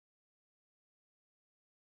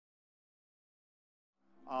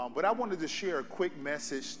But I wanted to share a quick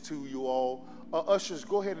message to you all. Ushers,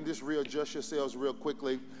 go ahead and just readjust yourselves real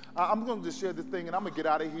quickly. I'm going to just share the thing, and I'm going to get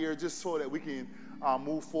out of here just so that we can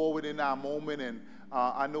move forward in our moment. And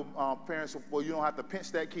I know parents, well, you don't have to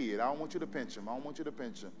pinch that kid. I don't want you to pinch him. I don't want you to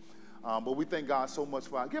pinch him. But we thank God so much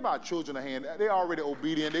for give our children a hand. They're already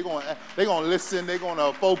obedient. They're going to listen. They're going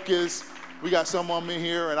to focus. We got some of them in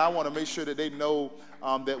here, and I want to make sure that they know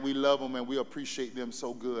that we love them and we appreciate them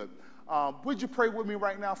so good. Would you pray with me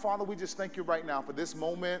right now? Father, we just thank you right now for this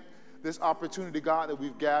moment, this opportunity, God, that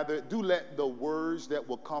we've gathered. Do let the words that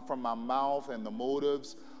will come from my mouth and the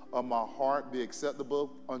motives of my heart be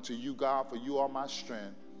acceptable unto you, God, for you are my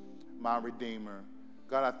strength, my Redeemer.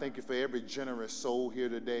 God, I thank you for every generous soul here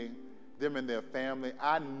today, them and their family.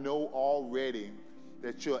 I know already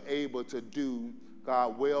that you're able to do,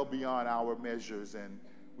 God, well beyond our measures, and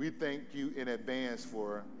we thank you in advance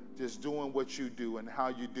for just doing what you do and how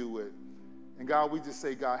you do it. And God, we just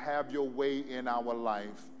say, God, have your way in our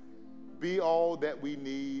life. Be all that we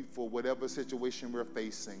need for whatever situation we're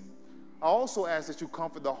facing. I also ask that you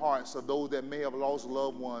comfort the hearts of those that may have lost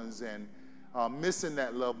loved ones and missing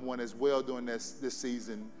that loved one as well during this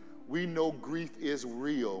season. We know grief is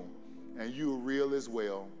real, and you are real as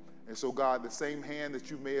well. And so, God, the same hand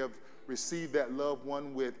that you may have received that loved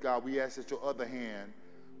one with, God, we ask that your other hand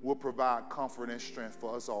will provide comfort and strength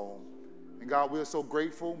for us all. And God, we are so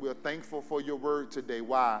grateful. We are thankful for your word today.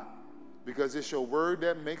 Why? Because it's your word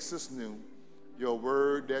that makes us new, your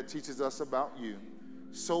word that teaches us about you.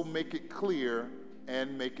 So make it clear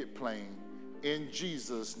and make it plain. In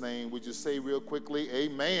Jesus' name, would you say real quickly,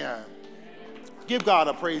 amen. Give God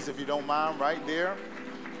a praise if you don't mind right there.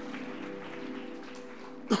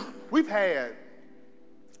 We've had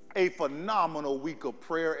a phenomenal week of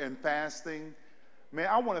prayer and fasting. Man,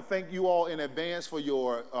 I want to thank you all in advance for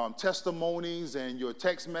your testimonies and your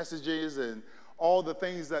text messages and all the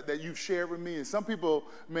things that you've shared with me. And some people,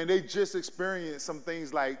 man, they just experienced some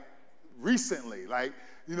things like recently. Like,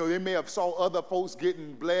 you know, they may have saw other folks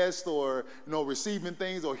getting blessed or, you know, receiving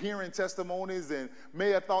things or hearing testimonies and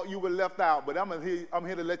may have thought you were left out. But I'm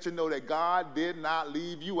here to let you know that God did not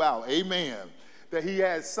leave you out. Amen. That he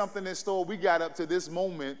has something in store. We got up to this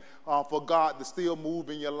moment for God to still move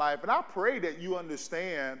in your life. And I pray that you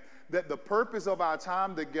understand that the purpose of our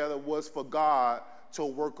time together was for God to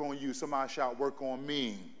work on you. Somebody shout, work on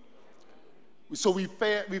me. So we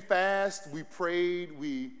fast, we prayed,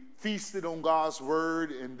 we feasted on God's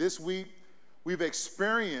word. And this week, we've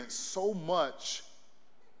experienced so much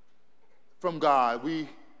from God. We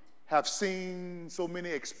have seen so many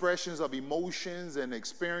expressions of emotions and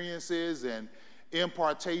experiences and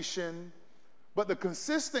impartation, but the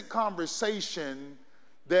consistent conversation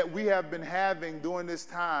that we have been having during this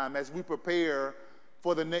time as we prepare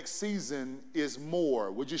for the next season is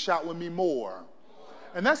more. Would you shout with me, more?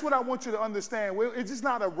 And that's what I want you to understand. It's just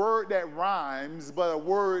not a word that rhymes, but a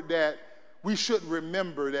word that we should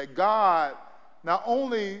remember, that God not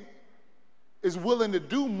only is willing to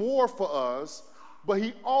do more for us, but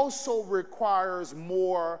he also requires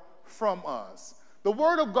more from us. The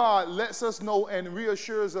word of God lets us know and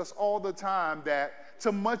reassures us all the time that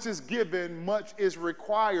to much is given, much is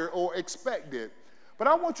required or expected. But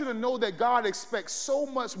I want you to know that God expects so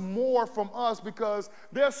much more from us because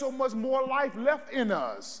there's so much more life left in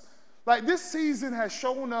us. Like this season has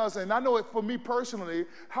shown us, and I know it for me personally,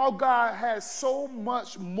 how God has so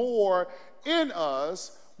much more in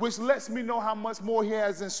us, which lets me know how much more he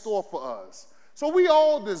has in store for us. So we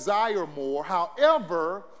all desire more.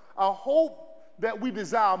 However, I hope that we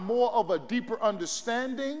desire more of a deeper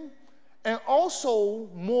understanding and also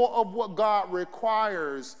more of what God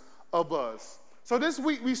requires of us. So this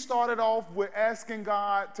week we started off with asking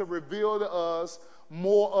God to reveal to us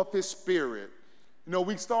more of his spirit. You know,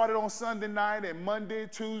 we started on Sunday night and Monday,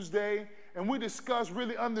 Tuesday, and we discussed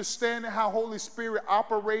really understanding how Holy Spirit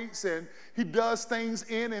operates and he does things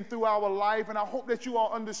in and through our life. And I hope that you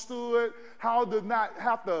all understood how to not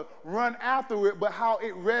have to run after it, but how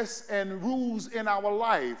it rests and rules in our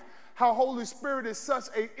life. How Holy Spirit is such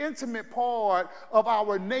an intimate part of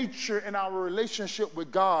our nature and our relationship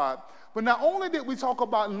with God. But not only did we talk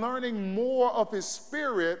about learning more of his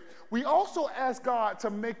spirit, we also asked God to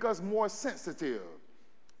make us more sensitive.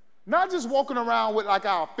 Not just walking around with like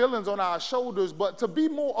our feelings on our shoulders, but to be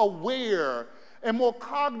more aware and more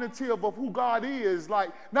cognitive of who God is. Like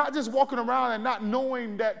not just walking around and not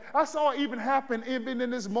knowing that. I saw it even happen even in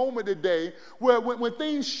this moment today where when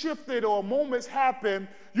things shifted or moments happened,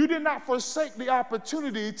 you did not forsake the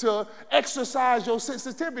opportunity to exercise your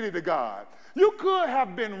sensitivity to God. You could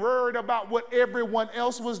have been worried about what everyone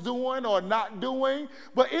else was doing or not doing,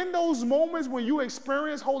 but in those moments when you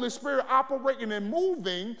experience Holy Spirit operating and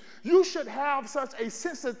moving, you should have such a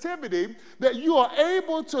sensitivity that you are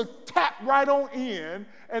able to tap right on in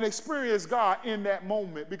and experience God in that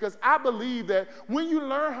moment. Because I believe that when you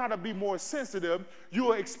learn how to be more sensitive, you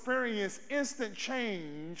will experience instant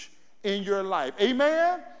change in your life.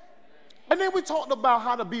 Amen? And then we talked about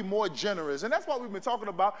how to be more generous. And that's what we've been talking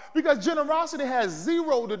about, because generosity has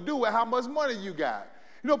zero to do with how much money you got.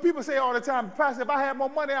 You know, people say all the time, Pastor, if I had more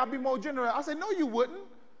money, I'd be more generous. I say, no, you wouldn't.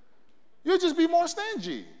 You'd just be more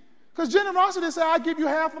stingy. Because generosity says, I'll give you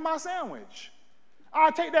half of my sandwich.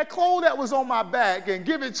 I'll take that clothes that was on my back and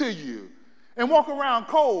give it to you and walk around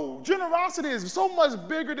cold. Generosity is so much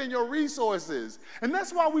bigger than your resources. And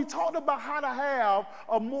that's why we talked about how to have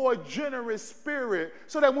a more generous spirit,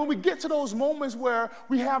 so that when we get to those moments where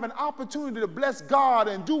we have an opportunity to bless God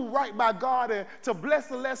and do right by God and to bless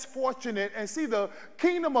the less fortunate and see the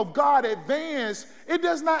kingdom of God advance, it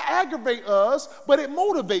does not aggravate us, but it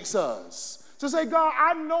motivates us. To say, God,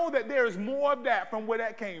 I know that there is more of that from where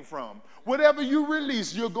that came from. Whatever you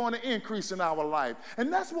release, you're going to increase in our life.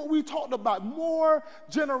 And that's what we talked about, more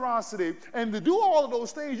generosity. And to do all of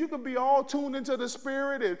those things, you can be all tuned into the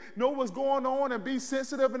Spirit and know what's going on and be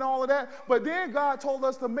sensitive and all of that. But then God told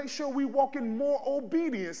us to make sure we walk in more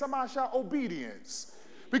obedience. Somebody shout obedience.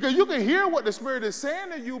 Because you can hear what the Spirit is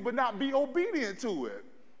saying to you, but not be obedient to it.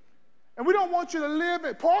 And we don't want you to live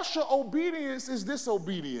it. Partial obedience is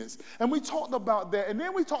disobedience. And we talked about that. And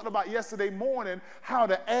then we talked about yesterday morning how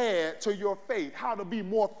to add to your faith, how to be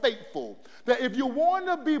more faithful. That if you want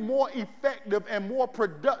to be more effective and more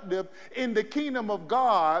productive in the kingdom of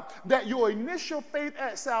God, that your initial faith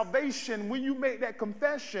at salvation, when you make that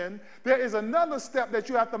confession, there is another step that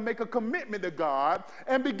you have to make a commitment to God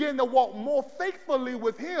and begin to walk more faithfully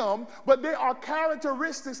with Him. But there are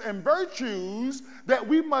characteristics and virtues that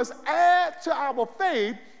we must add to our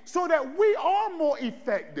faith so that we are more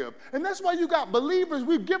effective. And that's why you got believers,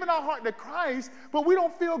 we've given our heart to Christ, but we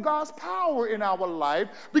don't feel God's power in our life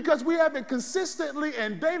because we haven't consistently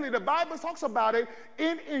and daily, the Bible talks about it,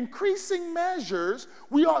 in increasing measures,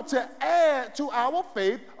 we ought to add to our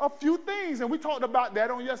faith a few things. And we talked about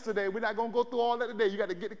that on yesterday. We're not going to go through all that today. You got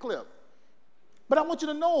to get the clip. But I want you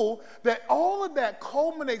to know that all of that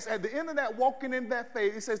culminates at the end of that walking in that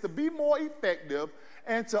faith. It says to be more effective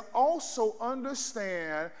and to also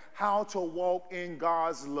understand how to walk in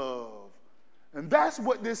God's love. And that's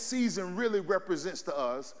what this season really represents to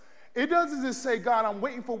us. It doesn't just say, God, I'm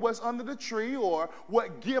waiting for what's under the tree or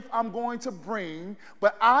what gift I'm going to bring,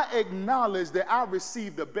 but I acknowledge that I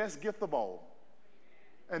received the best gift of all,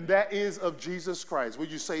 and that is of Jesus Christ.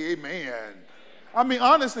 Would you say amen? I mean,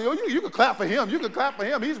 honestly, you can clap for him. You can clap for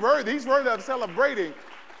him. He's worthy. He's worthy of celebrating.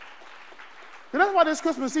 And that's why this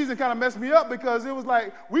Christmas season kind of messed me up, because it was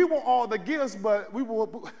like we want all the gifts, but we were,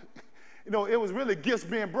 it was really gifts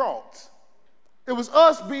being brought. It was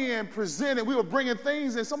us being presented. We were bringing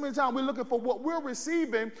things, and so many times we're looking for what we're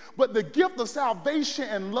receiving, but the gift of salvation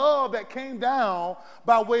and love that came down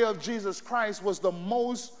by way of Jesus Christ was the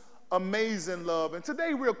most amazing love. And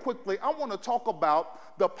today, real quickly, I want to talk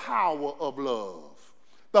about the power of love.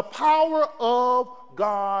 The power of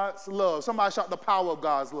God's love. Somebody shout the power of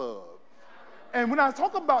God's love. And when I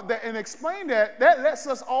talk about that and explain that, that lets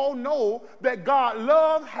us all know that God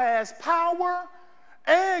love has power,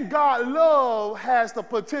 and God love has the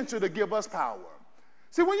potential to give us power.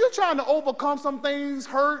 See, when you're trying to overcome some things,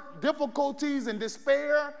 hurt, difficulties, and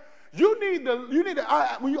despair, you need to,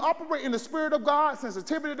 when you operate in the Spirit of God,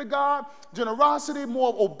 sensitivity to God, generosity,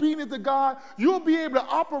 more obedience to God, you'll be able to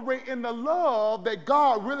operate in the love that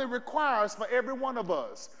God really requires for every one of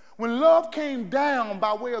us. When love came down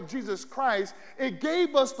by way of Jesus Christ, it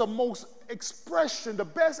gave us the most expression, the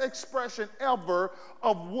best expression ever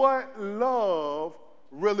of what love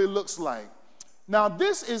really looks like. Now,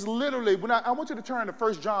 this is literally, when I want you to turn to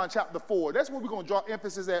 1 John chapter 4. That's what we're going to draw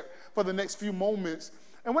emphasis at for the next few moments.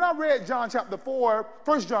 And when I read 1 John chapter 4,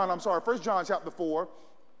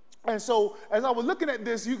 and so as I was looking at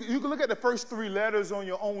this, you can look at the first 3 letters on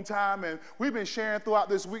your own time, and we've been sharing throughout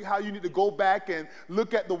this week how you need to go back and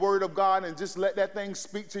look at the Word of God and just let that thing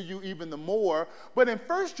speak to you even the more. But in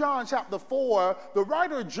 1 John chapter 4, the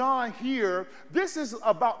writer John here, this is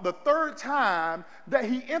about the 3rd time that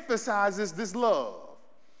he emphasizes this love.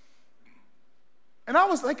 And I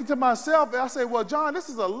was thinking to myself, I said, well, John, this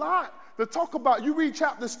is a lot to talk about. You read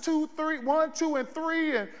chapters 1, 2, and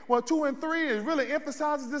 3, and 2 and 3, it really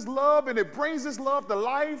emphasizes this love, and it brings this love to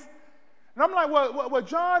life. And I'm like, well,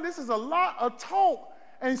 John, this is a lot of talk.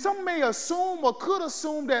 And some may assume or could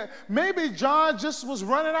assume that maybe John just was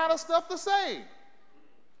running out of stuff to say.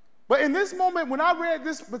 But in this moment, when I read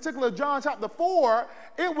this particular John chapter 4,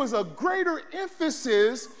 it was a greater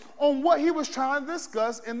emphasis on what he was trying to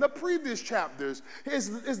discuss in the previous chapters. It's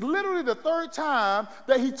literally the third time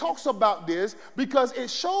that he talks about this, because it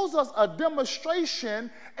shows us a demonstration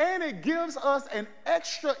and it gives us an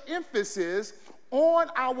extra emphasis on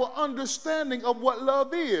our understanding of what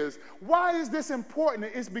love is. Why is this important?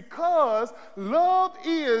 It's because love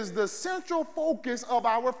is the central focus of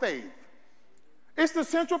our faith. It's the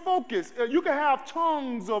central focus. You can have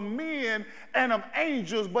tongues of men and of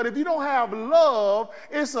angels, but if you don't have love,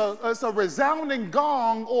 it's a resounding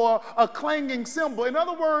gong or a clanging cymbal. In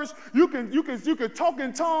other words, you can talk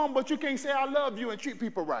in tongues, but you can't say I love you and treat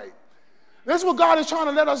people right. That's what God is trying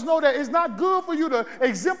to let us know, that it's not good for you to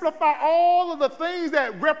exemplify all of the things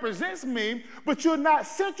that represents me, but you're not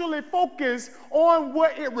centrally focused on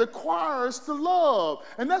what it requires to love.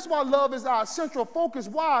 And that's why love is our central focus.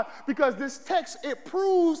 Why? Because this text, it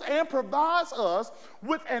proves and provides us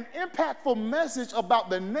with an impactful message about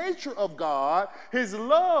the nature of God, his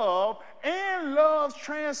love, and love's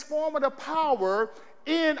transformative power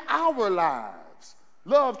in our lives.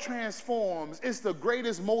 Love transforms. It's the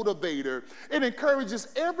greatest motivator. It encourages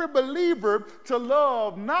every believer to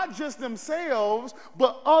love not just themselves,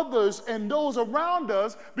 but others and those around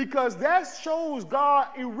us, because that shows God's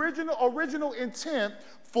original intent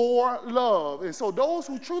for love. And so those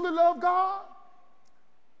who truly love God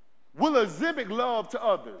will exhibit love to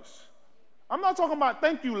others. I'm not talking about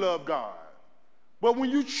thank you, love God. But when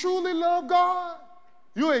you truly love God,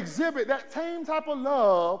 you exhibit that same type of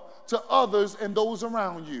love to others and those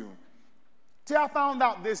around you. See, I found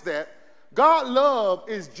out that God's love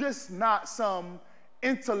is just not some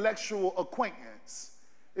intellectual acquaintance.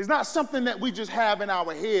 It's not something that we just have in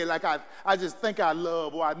our head, like I just think I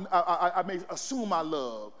love, or I may assume I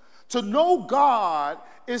love. To know God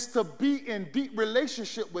is to be in deep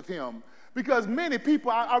relationship with him. Because many people,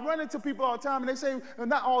 I run into people all the time, and they say,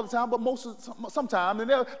 not all the time, but sometimes, and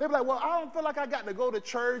they'll be like, well, I don't feel like I got to go to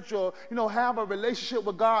church or, have a relationship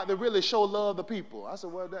with God to really show love to people. I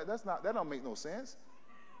said, well, that don't make no sense.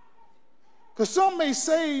 Because some may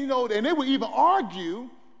say, and they would even argue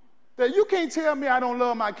that you can't tell me I don't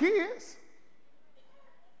love my kids.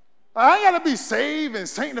 I ain't got to be saved and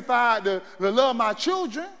sanctified to love my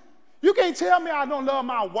children. You can't tell me I don't love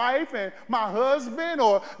my wife and my husband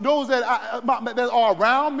or those that are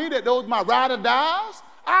around me, that those my ride or dies.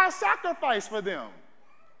 I sacrifice for them.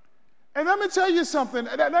 And let me tell you something,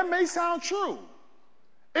 that may sound true.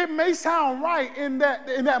 It may sound right in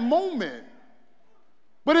that moment,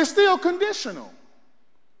 but it's still conditional.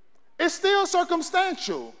 It's still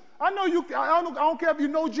circumstantial. I don't care if you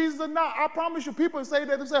know Jesus or not. I promise you, people say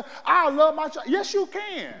that themselves, I love my child. Yes, you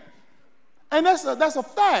can. And that's a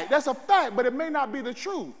fact. That's a fact, but it may not be the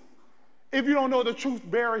truth if you don't know the truth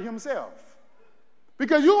bearer himself.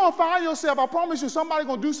 Because you're going to find yourself, I promise you, somebody's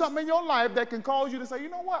going to do something in your life that can cause you to say, you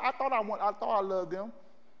know what, I thought I loved them.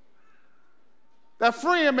 That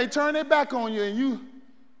friend may turn their back on you, and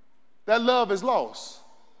that love is lost.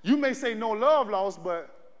 You may say no love lost,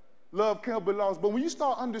 but love can't be lost. But when you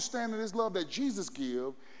start understanding this love that Jesus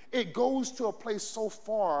gives, it goes to a place so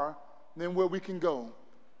far than where we can go.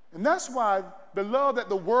 And that's why the love that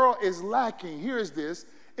the world is lacking, here's this,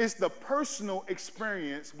 it's the personal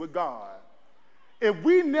experience with God. If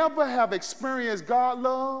we never have experienced God's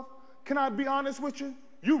love, can I be honest with you?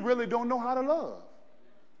 You really don't know how to love.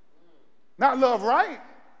 Not love right.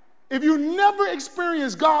 If you never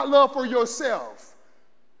experience God's love for yourself,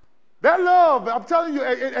 that love, I'm telling you,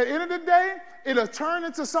 at the end of the day, it'll turn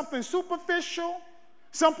into something superficial,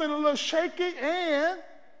 something a little shaky, and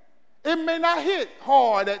it may not hit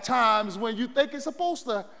hard at times when you think it's supposed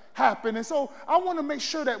to happen. And so I want to make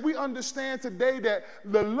sure that we understand today that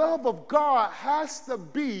the love of God has to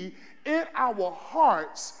be in our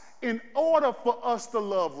hearts in order for us to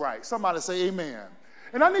love right. Somebody say amen.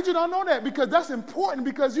 And I need you to know that, because that's important,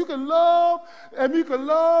 because you can love, and you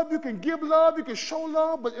can give love, you can show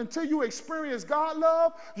love, but until you experience God's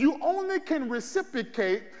love, you only can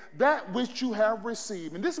reciprocate that which you have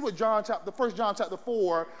received. And this is what 1 John chapter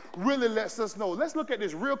 4 really lets us know. Let's look at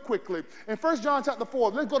this real quickly. In 1 John chapter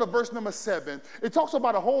 4, let's go to verse number 7. It talks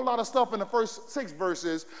about a whole lot of stuff in the first 6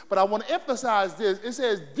 verses, but I want to emphasize this. It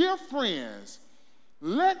says, dear friends,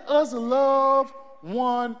 let us love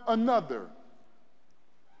one another.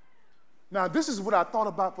 Now, this is what I thought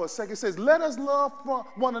about for a second. It says, let us love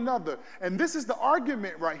one another. And this is the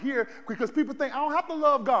argument right here, because people think, I don't have to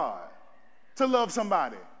love God to love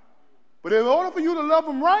somebody. But in order for you to love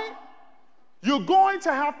them right, you're going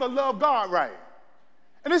to have to love God right.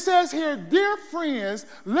 And it says here, dear friends,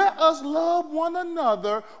 let us love one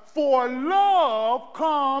another, for love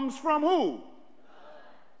comes from who?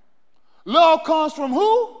 Love comes from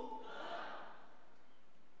who?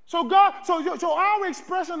 So our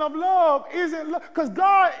expression of love isn't love, because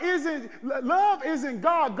love isn't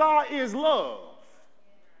God, God is love.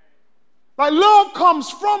 Like love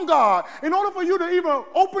comes from God. In order for you to even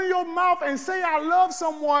open your mouth and say I love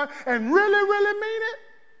someone and really, really mean it,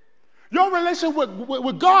 your relationship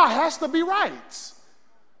with God has to be right.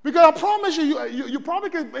 Because I promise you probably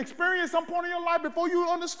can experience some point in your life before you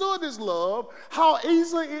understood this love, how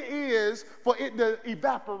easy it is for it to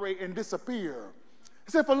evaporate and disappear.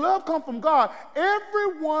 It said, for love comes from God.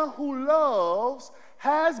 Everyone who loves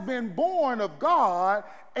has been born of God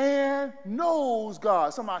and knows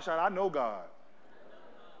God. Somebody shout, I know God.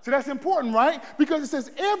 See, that's important, right? Because it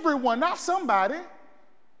says everyone, not somebody.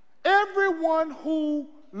 Everyone who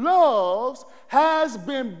loves has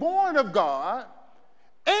been born of God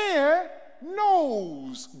and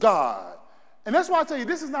knows God. And that's why I tell you,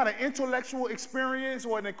 this is not an intellectual experience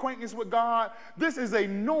or an acquaintance with God. This is a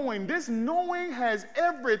knowing. This knowing has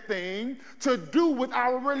everything to do with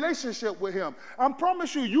our relationship with him. I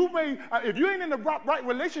promise you, if you ain't in the right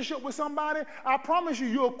relationship with somebody, I promise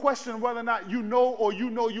you'll question whether or not you know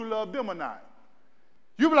you love them or not.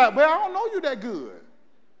 You'll be like, well, I don't know you that good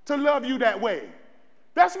to love you that way.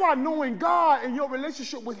 That's why knowing God and your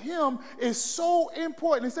relationship with him is so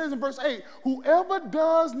important. It says in verse 8, whoever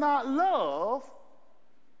does not love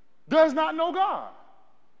does not know God,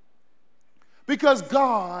 because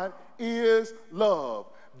God is love.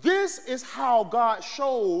 This is how God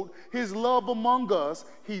showed his love among us.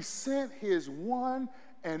 He sent his one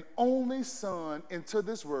and only Son into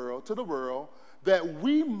this world, to the world, that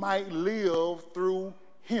we might live through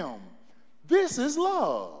him. This is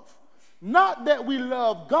love. Not that we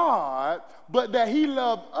love God, but that he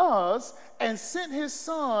loved us and sent his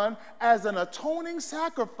Son as an atoning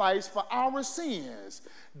sacrifice for our sins.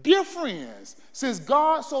 Dear friends, since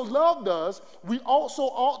God so loved us, we also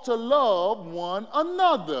ought to love one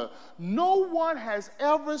another. No one has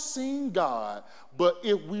ever seen God, but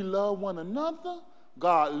if we love one another,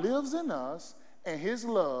 God lives in us, and his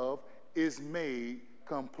love is made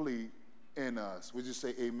complete in us. Would you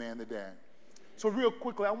say amen to that? So real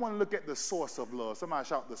quickly, I want to look at the source of love. Somebody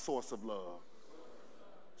shout the source of love.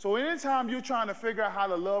 So anytime you're trying to figure out how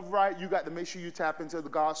to love right, you got to make sure you tap into the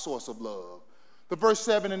God's source of love. The verse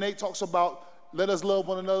 7 and 8 talks about let us love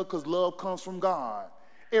one another because love comes from God.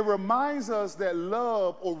 It reminds us that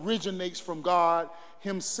love originates from God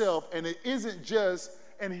himself, and it isn't just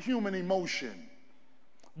a human emotion,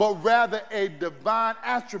 but rather a divine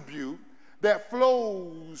attribute that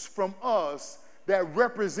flows from us that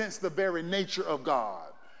represents the very nature of God.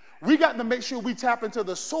 We got to make sure we tap into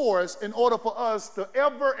the source in order for us to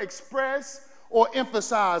ever express or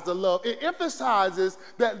emphasize the love. It emphasizes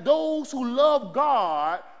that those who love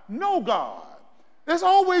God know God. There's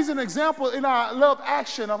always an example in our love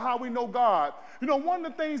action of how we know God. You know, one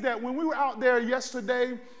of the things that when we were out there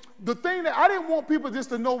yesterday, the thing that I didn't want people just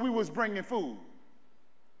to know we was bringing food.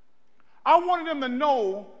 I wanted them to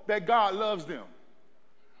know that God loves them.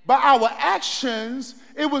 By our actions,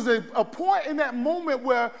 it was a point in that moment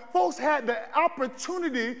where folks had the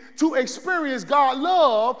opportunity to experience God's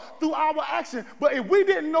love through our action. But if we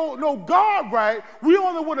didn't know God right, we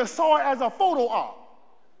only would have saw it as a photo op.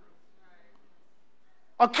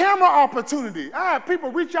 A camera opportunity. I had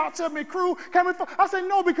people reach out to me, crew, I said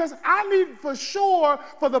no, because I need for sure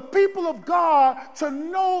for the people of God to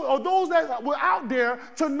know, or those that were out there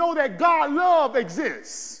to know that God love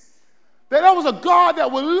exists. That there was a God that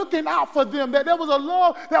was looking out for them, that there was a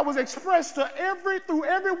love that was expressed through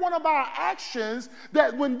every one of our actions,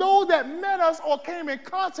 that when those that met us or came in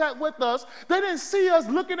contact with us, they didn't see us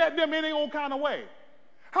looking at them any old kind of way.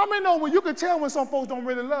 How many know when you can tell when some folks don't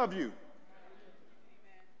really love you?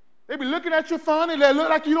 They be looking at you funny, they look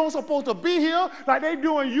like you don't supposed to be here, like they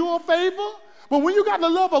doing you a favor. But when you got the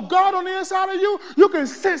love of God on the inside of you, you can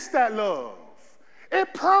sense that love.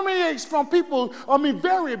 It permeates from people,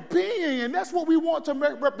 very being, and that's what we want to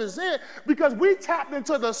represent, because we tapped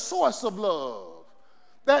into the source of love.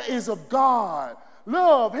 That is of God.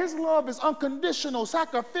 Love, his love is unconditional,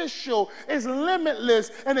 sacrificial, it's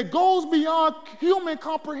limitless, and it goes beyond human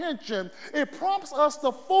comprehension. It prompts us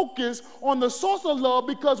to focus on the source of love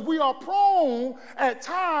because we are prone at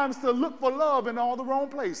times to look for love in all the wrong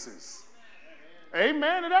places.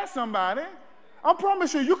 Amen to that, somebody. I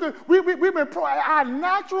promise you, our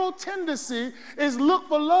natural tendency is look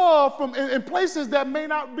for love in places that may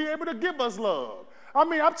not be able to give us love. I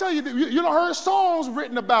mean, I'm telling you, you don't heard songs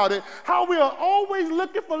written about it, how we are always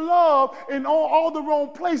looking for love in all the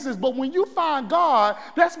wrong places. But when you find God,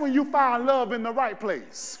 that's when you find love in the right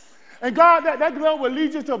place. And God, that love will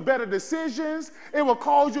lead you to better decisions. It will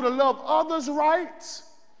cause you to love others right.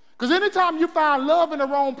 Because anytime you find love in the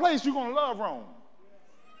wrong place, you're going to love wrong.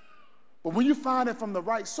 But when you find it from the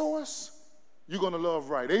right source, you're going to love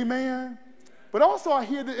right. Amen? But also I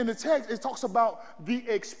hear that in the text, it talks about the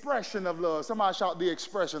expression of love. Somebody shout the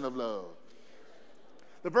expression of love.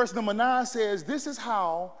 The verse number 9 says, this is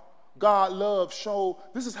how God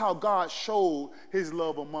showed his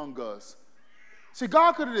love among us. See,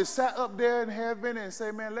 God could have just sat up there in heaven and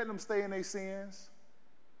say, man, let them stay in their sins.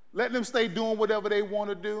 Let them stay doing whatever they want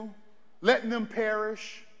to do. Letting them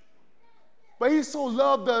perish. But he so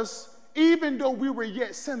loved us, even though we were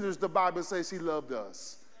yet sinners, the Bible says he loved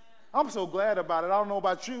us. I'm so glad about it. I don't know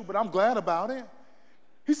about you, but I'm glad about it.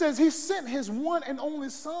 He says he sent his one and only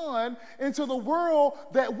son into the world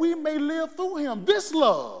that we may live through him. This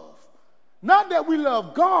love. Not that we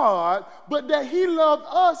love God, but that he loved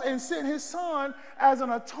us and sent his son as an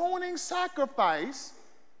atoning sacrifice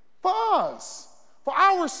for us, for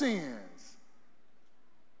our sins.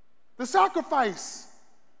 The sacrifice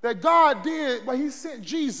that God did when he sent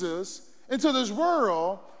Jesus into this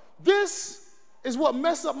world, this is what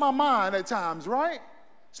messes up my mind at times, right?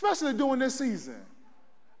 Especially during this season.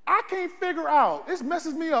 I can't figure out, this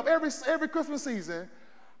messes me up every Christmas season,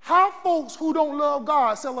 how folks who don't love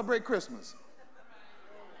God celebrate Christmas.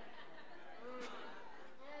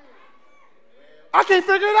 I can't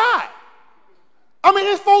figure it out. I mean,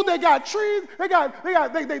 it's folks that got trees,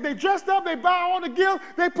 they dressed up, they buy all the gifts,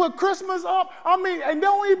 they put Christmas up, I mean, and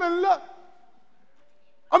don't even look.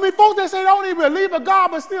 I mean, folks that say they don't even believe in God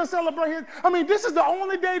but still celebrate his. I mean, this is the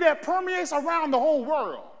only day that permeates around the whole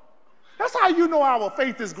world. That's how you know our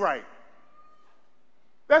faith is great.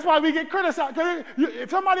 That's why we get criticized.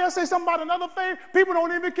 If somebody else says something about another faith, people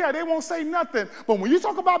don't even care. They won't say nothing. But when you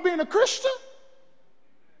talk about being a Christian,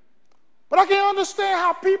 but I can't understand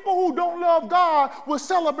how people who don't love God will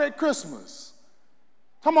celebrate Christmas.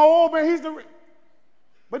 Come on, oh man, he's the...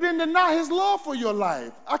 But then deny his love for your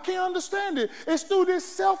life. I can't understand it. It's through this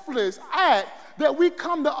selfless act that we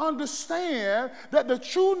come to understand that the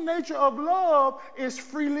true nature of love is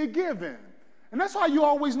freely given. And that's why you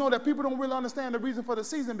always know that people don't really understand the reason for the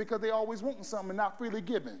season, because they always want something and not freely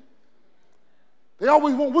given. They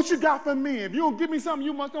always want, what you got for me? If you don't give me something,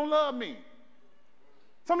 you must don't love me.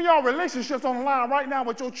 Some of y'all relationships on the line right now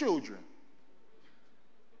with your children.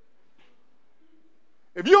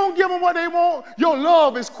 If you don't give them what they want, your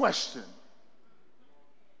love is questioned.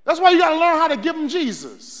 That's why you got to learn how to give them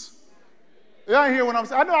Jesus. Y'all ain't hear what I'm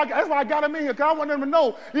saying. I know that's why I got them in here, because I want them to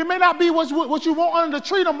know it may not be what you want under the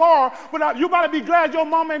tree tomorrow, but you better be glad your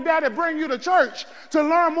mom and daddy bring you to church to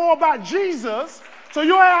learn more about Jesus, so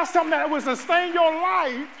you'll have something that will sustain your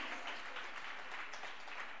life.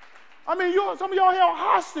 I mean, some of y'all held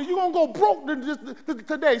hostage. You're going to go broke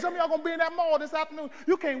today. Some of y'all going to be in that mall this afternoon.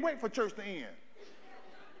 You can't wait for church to end.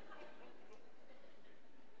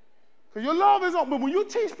 Because your love is on. But when you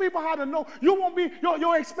teach people how to know, you won't be,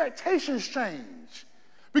 your expectations change.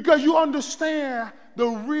 Because you understand the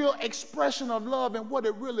real expression of love and what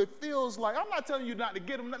it really feels like. I'm not telling you not to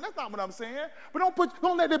get them. That's not what I'm saying. But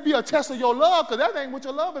don't let it be a test of your love, because that ain't what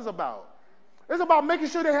your love is about. It's about making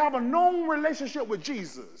sure they have a known relationship with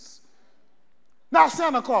Jesus. Not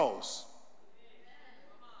Santa Claus.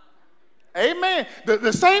 Amen.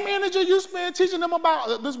 The same energy you spend teaching them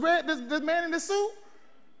about this man in the suit,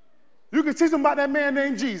 you can teach them about that man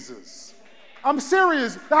named Jesus. I'm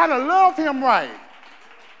serious. How to love him right.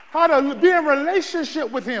 How to be in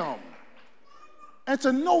relationship with him. And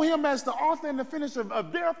to know him as the author and the finisher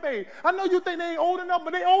of their faith. I know you think they ain't old enough,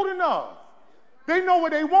 but they old enough. They know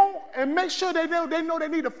what they want, and make sure they know they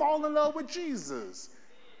need to fall in love with Jesus.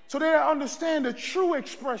 So they'll understand the true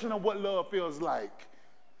expression of what love feels like.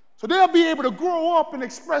 So they'll be able to grow up and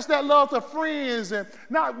express that love to friends and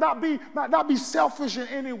not be selfish in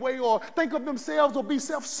any way or think of themselves or be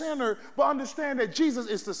self-centered, but understand that Jesus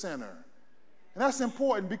is the center. And that's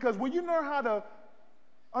important, because when you learn how to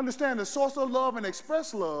understand the source of love and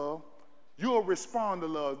express love, you'll respond to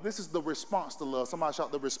love. This is the response to love. Somebody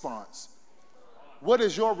shout the response. What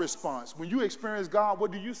is your response? When you experience God,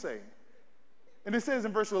 what do you say? And it says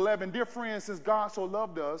in verse 11, dear friends, since God so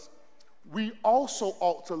loved us, we also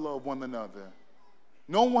ought to love one another.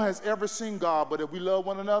 No one has ever seen God, but if we love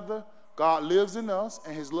one another, God lives in us,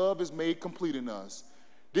 and his love is made complete in us.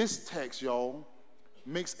 This text, y'all,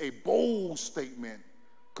 makes a bold statement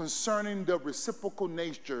concerning the reciprocal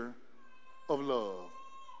nature of love,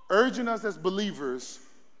 urging us as believers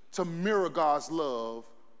to mirror God's love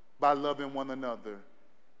by loving one another.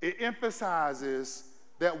 It emphasizes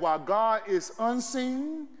that while God is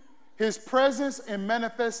unseen, his presence in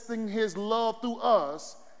manifesting his love through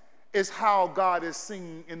us is how God is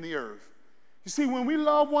seen in the earth. You see, when we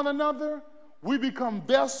love one another, we become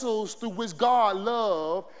vessels through which God's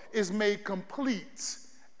love is made complete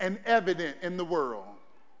and evident in the world.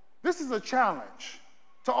 This is a challenge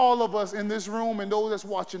to all of us in this room and those that's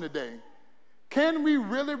watching today. Can we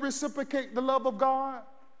really reciprocate the love of God?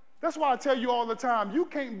 That's why I tell you all the time, you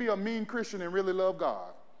can't be a mean Christian and really love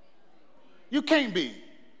God. You can't be.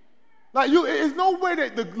 There's no way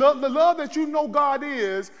that the love that you know God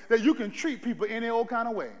is, that you can treat people any old kind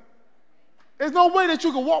of way. There's no way that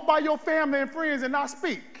you can walk by your family and friends and not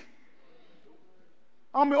speak.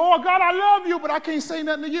 I mean, oh, God, I love you, but I can't say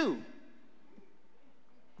nothing to you.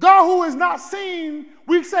 God who is not seen,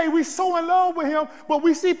 we say we're so in love with him, but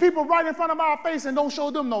we see people right in front of our face and don't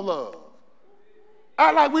show them no love.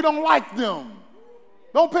 Act like we don't like them.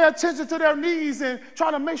 Don't pay attention to their needs and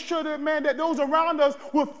try to make sure that, man, that those around us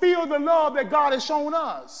will feel the love that God has shown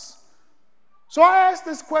us. So I ask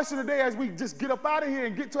this question today as we just get up out of here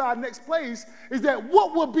and get to our next place, is that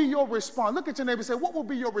what will be your response? Look at your neighbor and say, what will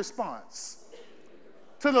be your response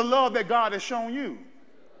to the love that God has shown you?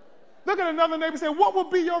 Look at another neighbor and say, what will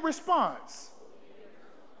be your response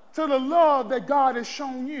to the love that God has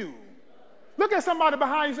shown you? Look at somebody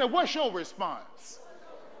behind you and say, what's your response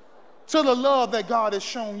to the love that God has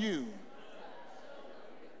shown you?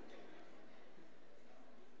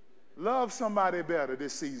 Love somebody better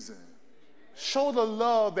this season. Show the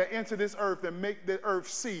love that entered this earth and make the earth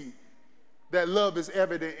see that love is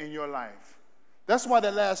evident in your life. That's why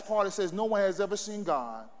that last part says no one has ever seen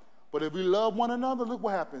God. But if we love one another, look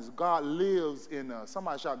what happens. God lives in us.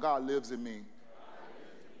 Somebody shout, God lives in me.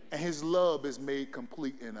 And his love is made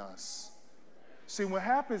complete in us. See, what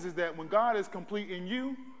happens is that when God is complete in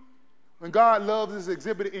you, when God loves is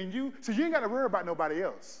exhibited in you, so you ain't got to worry about nobody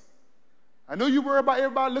else. I know you worry about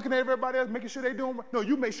everybody, looking at everybody else, making sure they're doing right. No,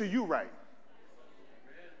 you make sure you're right.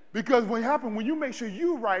 Because when you make sure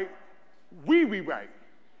you're right, we right.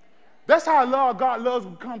 That's how God loves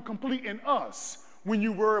become complete in us when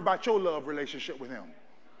you worry about your love relationship with him.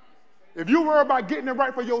 If you worry about getting it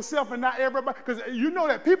right for yourself and not everybody, because you know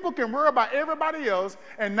that people can worry about everybody else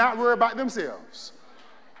and not worry about themselves.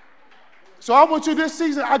 So I want you this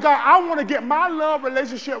season, I want to get my love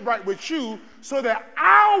relationship right with you so that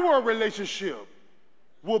our relationship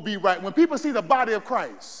will be right. When people see the body of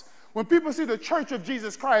Christ, when people see the church of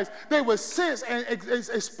Jesus Christ, they will sense and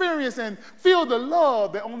experience and feel the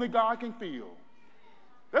love that only God can feel.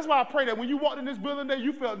 That's why I pray that when you walked in this building today,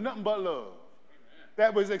 you felt nothing but love.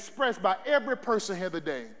 That was expressed by every person here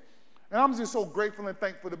today. And I'm just so grateful and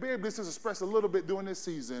thankful to be able to express a little bit during this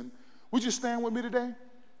season. Would you stand with me today?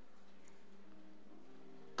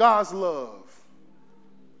 God's love.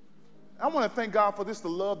 I want to thank God for the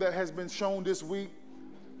love that has been shown this week.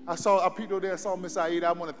 I peeked over there, I saw Miss Aida.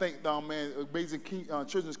 I want to thank man, Amazing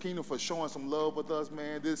Children's Kingdom for showing some love with us,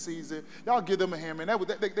 man, this season. Y'all give them a hand, man.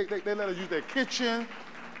 They let us use their kitchen.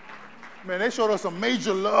 Man, they showed us some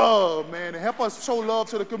major love, man, and help us show love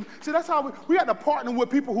to the community. See, that's how we got to partner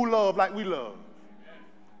with people who love like we love.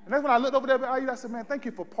 And that's when I looked over there at Aida, I said, man, thank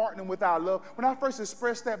you for partnering with our love. When I first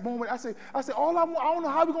expressed that moment, I said, all I don't know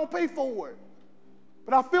how we're going to pay for it.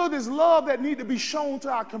 But I feel this love that needs to be shown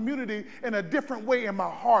to our community in a different way in my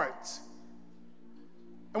heart.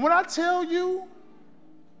 And when I tell you,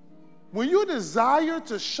 when you desire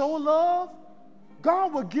to show love,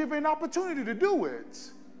 God will give you an opportunity to do it.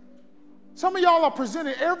 Some of y'all are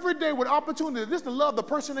presented every day with opportunity just to love the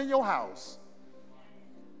person in your house,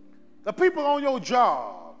 the people on your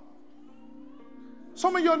job,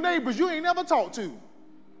 some of your neighbors you ain't never talked to.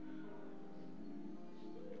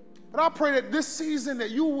 But I pray that this season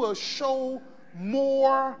that you will show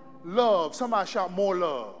more love. Somebody shout more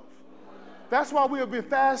love. That's why we have been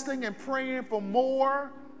fasting and praying for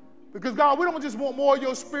more. Because God, we don't just want more of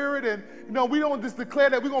your spirit, and we don't just declare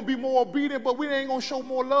that we're going to be more obedient, but we ain't going to show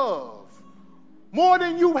more love. More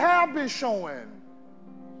than you have been showing.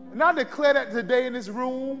 And I declare that today in this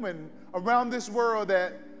room and around this world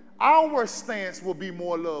that our stance will be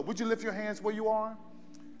more love. Would you lift your hands where you are?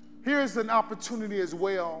 Here's an opportunity as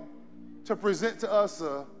well to present to us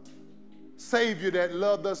a Savior that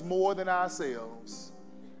loved us more than ourselves.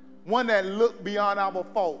 One that looked beyond our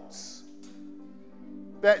faults.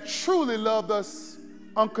 That truly loved us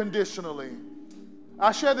unconditionally.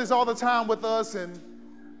 I share this all the time with us, and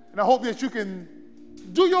I hope that you can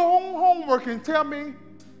do your own homework and tell me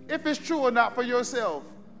if it's true or not for yourself.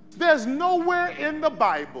 There's nowhere in the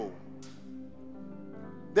Bible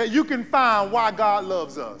that you can find why God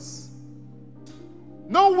loves us.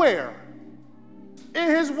 Nowhere in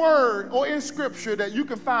his word or in scripture that you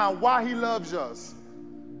can find why he loves us.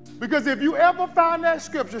 Because if you ever find that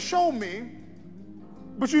scripture, show me,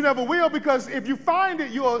 but you never will, because if you find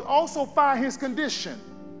it, you'll also find his condition.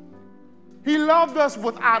 He loved us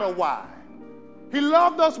without a why. He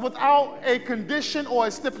loved us without a condition or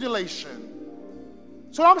a stipulation.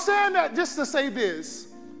 So I'm saying that just to say this,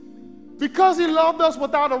 because he loved us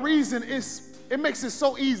without a reason, it makes it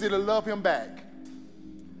so easy to love him back.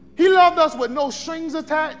 He loved us with no strings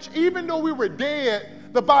attached. Even though we were dead,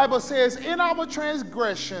 the Bible says, in our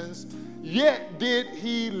transgressions, yet did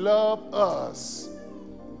he love us.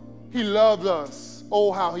 He loved us.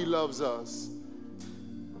 Oh, how he loves us.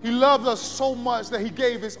 He loved us so much that he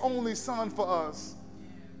gave his only son for us.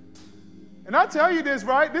 And I tell you this,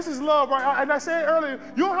 right? This is love, right? And I said earlier,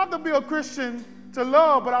 you don't have to be a Christian to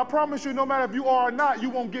love, but I promise you, no matter if you are or not, you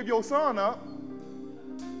won't give your son up.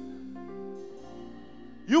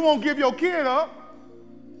 You won't give your kid up.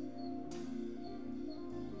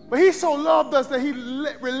 But he so loved us that he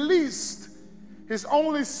released his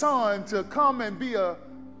only son to come and be an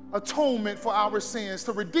atonement for our sins,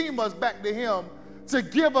 to redeem us back to him, to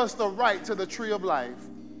give us the right to the tree of life.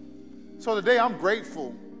 So today I'm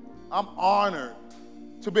grateful. I'm honored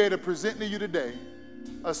to be able to present to you today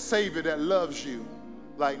a Savior that loves you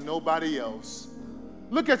like nobody else.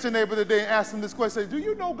 Look at your neighbor today and ask him this question. Say, do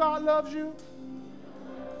you know God loves you?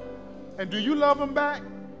 And do you love him back?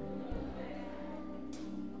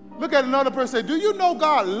 Look at another person and say, do you know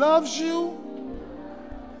God loves you?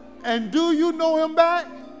 And do you know him back?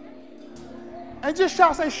 And just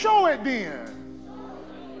shout, say, show it then.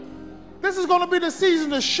 This is going to be the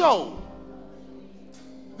season to show.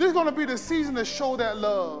 This is going to be the season to show that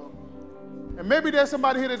love. And maybe there's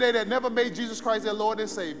somebody here today that never made Jesus Christ their Lord and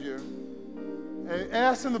Savior. And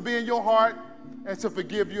ask him to be in your heart and to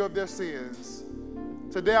forgive you of their sins.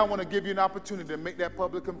 Today I want to give you an opportunity to make that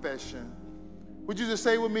public confession. Would you just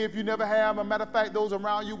say with me if you never have? As a matter of fact, those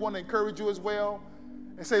around you want to encourage you as well.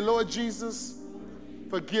 And say, Lord Jesus,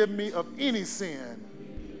 forgive me of any sin.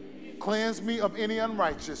 Cleanse me of any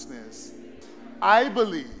unrighteousness. I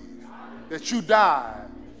believe that you died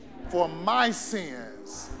for my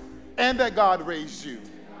sins and that God raised you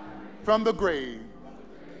from the grave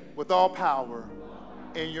with all power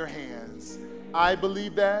in your hands. I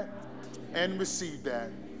believe that and receive that.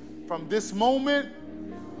 From this moment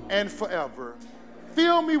and forever,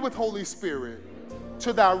 fill me with Holy Spirit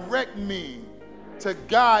to direct me, to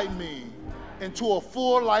guide me into a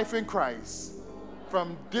full life in Christ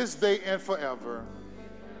from this day and forever.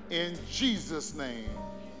 In Jesus' name,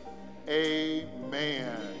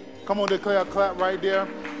 amen. Come on, declare a clap right there.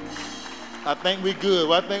 I think we good.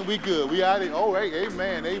 I think we good. We out here. Oh, hey,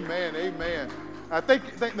 amen, amen, amen. I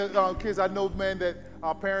think the kids, I know, man, that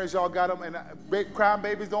our parents, y'all got them, and crying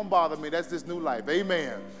babies don't bother me. That's this new life.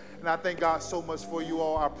 Amen. And I thank God so much for you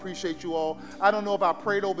all. I appreciate you all. I don't know if I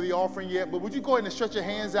prayed over the offering yet, but would you go ahead and stretch your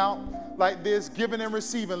hands out like this? Giving and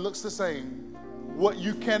receiving looks the same. What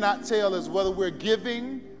you cannot tell is whether we're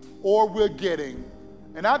giving or we're getting.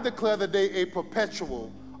 And I declare today a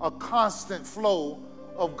perpetual, a constant flow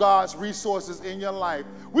of God's resources in your life.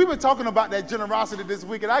 We've been talking about that generosity this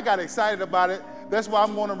week, and I got excited about it. That's why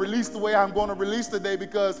I'm going to release the way I'm going to release today,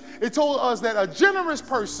 because it told us that a generous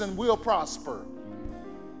person will prosper.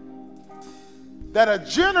 That a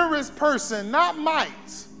generous person, not might.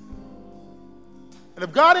 And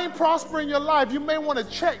if God ain't prospering your life, you may want to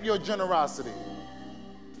check your generosity.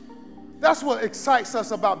 That's what excites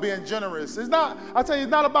us about being generous. It's not, I tell you,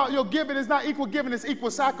 it's not about your giving. It's not equal giving. It's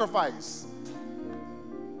equal sacrifice.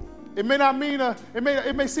 It may not mean,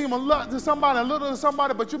 it may seem a lot to somebody, a little to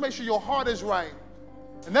somebody, but you make sure your heart is right.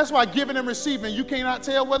 And that's why giving and receiving, you cannot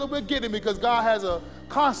tell whether we're getting, because God has a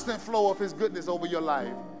constant flow of his goodness over your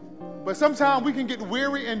life. But sometimes we can get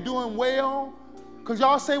weary in doing well, because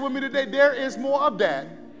y'all say with me today, there is more of that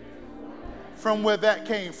from where that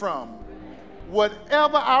came from.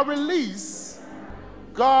 Whatever I release,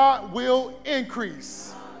 God will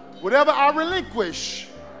increase. Whatever I relinquish,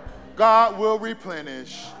 God will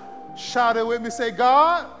replenish. Shout it with me, say,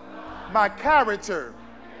 God, my character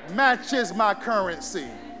matches my currency.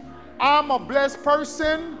 I'm a blessed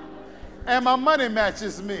person and my money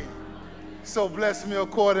matches me. So bless me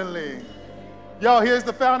accordingly. Y'all, here's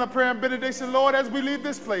the final prayer and benediction. Lord, as we leave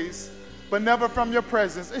this place, but never from your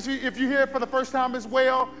presence. If you're here for the first time as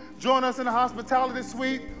well, join us in the hospitality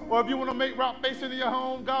suite. Or if you want to make route face into your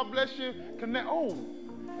home, God bless you. Connect. Oh,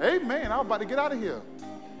 amen. I'm about to get out of here.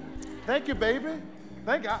 Thank you, baby.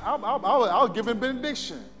 Thank you. I was giving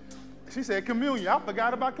benediction. She said communion. I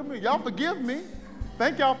forgot about communion. Y'all forgive me.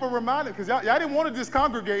 Thank y'all for reminding, because y'all didn't want to just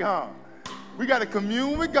congregate, huh? We got to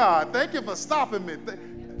commune with God. Thank you for stopping me.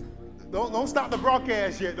 Don't stop the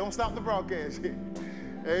broadcast yet. Don't stop the broadcast yet.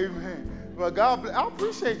 Amen. Well, God, I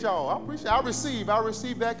appreciate y'all. I receive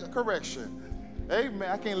that correction. Amen.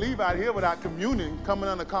 I can't leave out here without communing, coming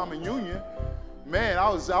under common union. Man, I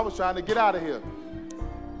was trying to get out of here.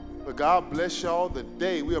 But God bless y'all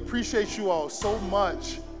today. We appreciate you all so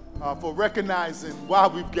much for recognizing why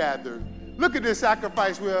we've gathered. Look at this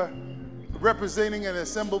sacrifice we're representing and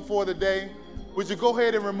assembled for today. Would you go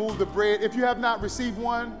ahead and remove the bread? If you have not received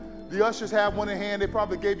one, the ushers have one in hand. They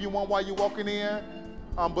probably gave you one while you're walking in,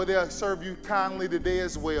 but they'll serve you kindly today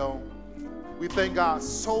as well. We thank God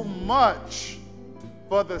so much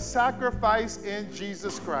for the sacrifice in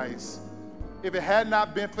Jesus Christ. If it had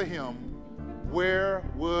not been for him, where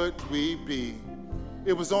would we be?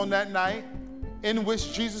 It was on that night in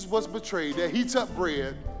which Jesus was betrayed that he took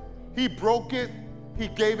bread, he broke it, he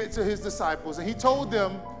gave it to his disciples, and he told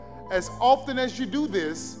them, as often as you do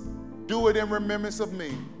this, do it in remembrance of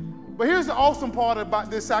me. But here's the awesome part about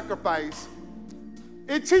this sacrifice.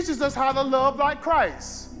 It teaches us how to love like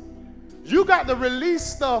Christ. You got to release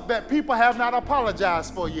stuff that people have not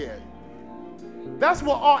apologized for yet. That's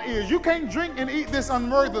what art is. You can't drink and eat this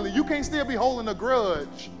unworthily. You can't still be holding a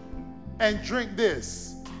grudge and drink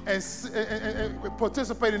this and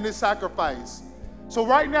participate in this sacrifice. So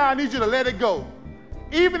right now, I need you to let it go.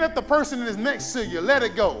 Even if the person is next to you, let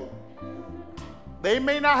it go. They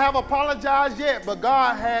may not have apologized yet, but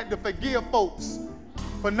God had to forgive folks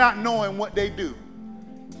for not knowing what they do.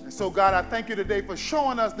 And so, God, I thank you today for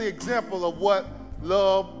showing us the example of what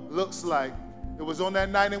love looks like. It was on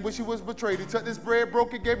that night in which he was betrayed. He took this bread,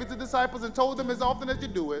 broke it, gave it to the disciples, and told them, as often as you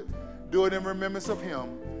do it in remembrance of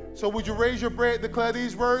him. So would you raise your bread, declare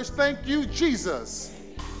these words? Thank you, Jesus,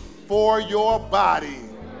 for your body.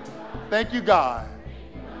 Thank you, God,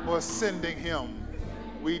 for sending him.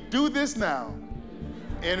 We do this now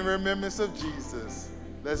in remembrance of Jesus.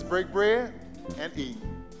 Let's break bread and eat.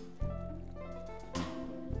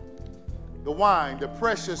 The wine, the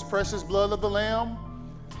precious, precious blood of the Lamb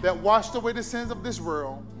that washed away the sins of this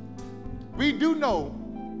world. We do know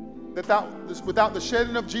that without the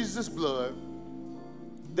shedding of Jesus' blood,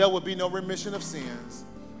 there would be no remission of sins.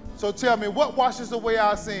 So tell me, what washes away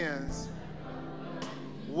our sins?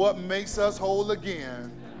 What makes us whole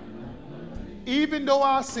again? Even though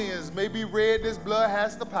our sins may be red, this blood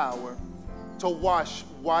has the power to wash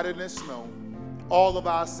whiter than snow all of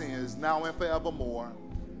our sins now and forevermore.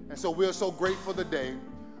 And so we're so grateful today.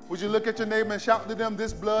 Would you look at your neighbor and shout to them,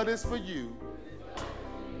 this blood is for you.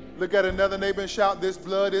 Look at another neighbor and shout, this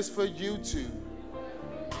blood is for you too.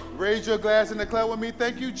 Raise your glass and declare with me,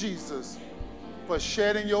 thank you, Jesus, for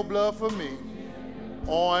shedding your blood for me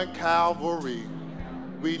on Calvary.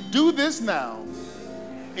 We do this now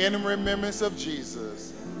in remembrance of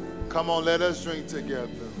Jesus. Come on, let us drink together.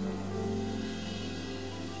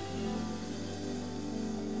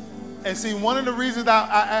 And see, one of the reasons I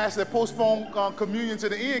asked to postpone communion to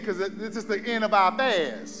the end, because this is the end of our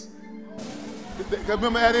fast.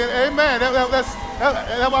 Remember at the end? Amen. That's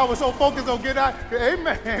why I was so focused on getting out.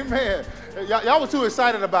 Amen. Amen. Y'all was too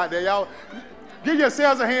excited about that. Y'all give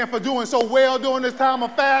yourselves a hand for doing so well during this time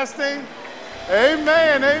of fasting.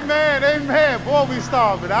 Amen. Amen. Amen. Boy, we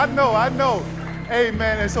starving. I know.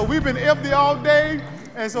 Amen. And so we've been empty all day.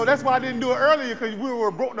 And so that's why I didn't do it earlier, because we were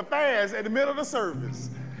broke the fast in the middle of the service.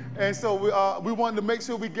 And so we wanted to make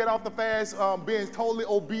sure we get off the fast, being totally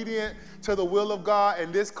obedient to the will of God,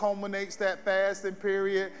 and this culminates that fasting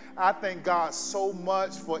period. I thank God so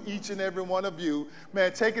much for each and every one of you,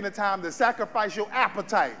 man, taking the time to sacrifice your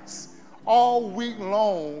appetites all week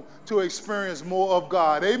long to experience more of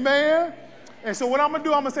God. Amen? And so what I'm going to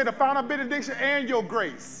do, I'm going to say the final benediction and your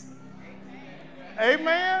grace.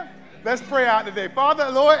 Amen? Let's pray out today. Father,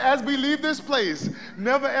 Lord, as we leave this place,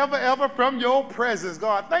 never, ever, ever from your presence,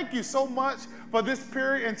 God, thank you so much for this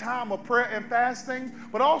period in time of prayer and fasting,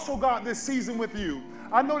 but also, God, this season with you.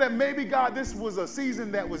 I know that maybe, God, this was a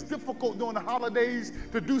season that was difficult during the holidays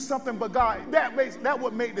to do something, but God, that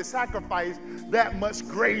would make the sacrifice that much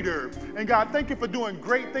greater. And God, thank you for doing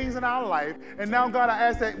great things in our life. And now, God, I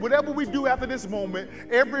ask that whatever we do after this moment,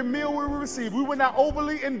 every meal we receive, we will not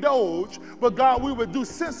overly indulge, but God, we would do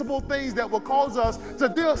sensible things that will cause us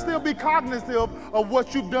to still be cognizant of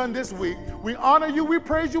what you've done this week. We honor you, we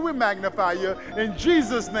praise you, we magnify you. In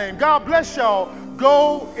Jesus' name, God bless y'all.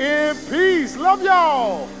 Go in peace. Love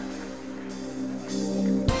y'all.